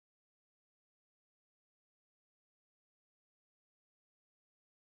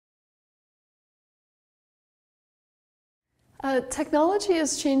Technology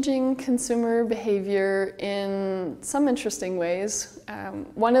is changing consumer behavior in some interesting ways.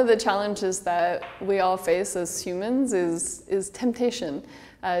 One of the challenges that we all face as humans is temptation.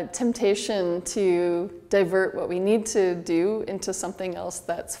 Temptation to divert what we need to do into something else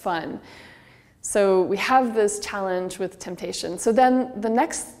that's fun. So we have this challenge with temptation. So then the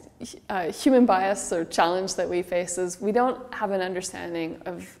next human bias or challenge that we face is we don't have an understanding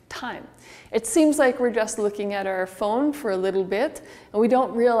of time. It seems like we're just looking at our phone for a little bit, and we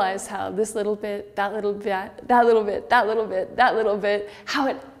don't realize how this little bit, that little bit, that little bit, that little bit, that little bit, how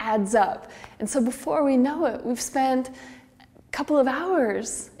it adds up. And so before we know it, we've spent a couple of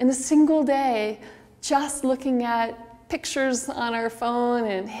hours in a single day just looking at pictures on our phone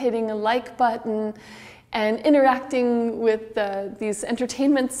and hitting a like button and interacting with these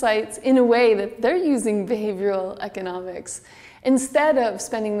entertainment sites in a way that they're using behavioral economics. Instead of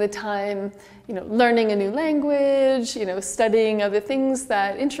spending the time, learning a new language, studying other things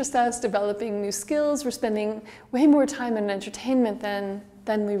that interest us, developing new skills, we're spending way more time in entertainment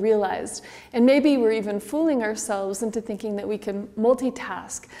than we realized. And maybe we're even fooling ourselves into thinking that we can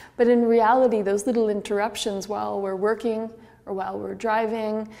multitask. But in reality, those little interruptions while we're working or while we're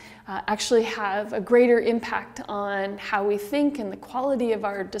driving actually have a greater impact on how we think and the quality of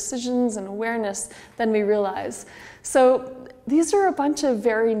our decisions and awareness than we realize. So these are a bunch of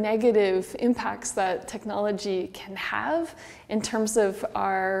very negative impacts that technology can have in terms of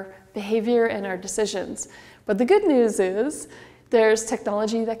our behavior and our decisions. But the good news is there's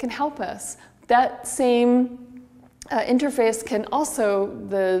technology that can help us. That same interface can also,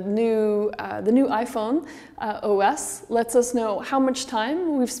 the new iPhone OS lets us know how much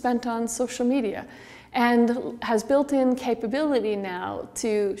time we've spent on social media and has built-in capability now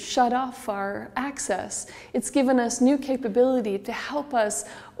to shut off our access. It's given us new capability to help us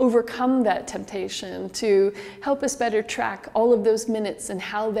overcome that temptation, to help us better track all of those minutes and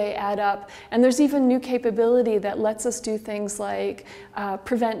how they add up. And there's even new capability that lets us do things like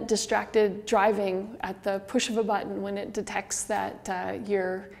prevent distracted driving at the push of a button when it detects that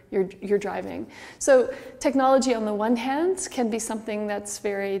you're driving. So technology on the one hand can be something that's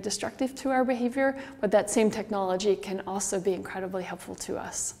very destructive to our behavior, but that same technology can also be incredibly helpful to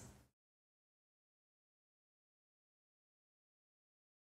us.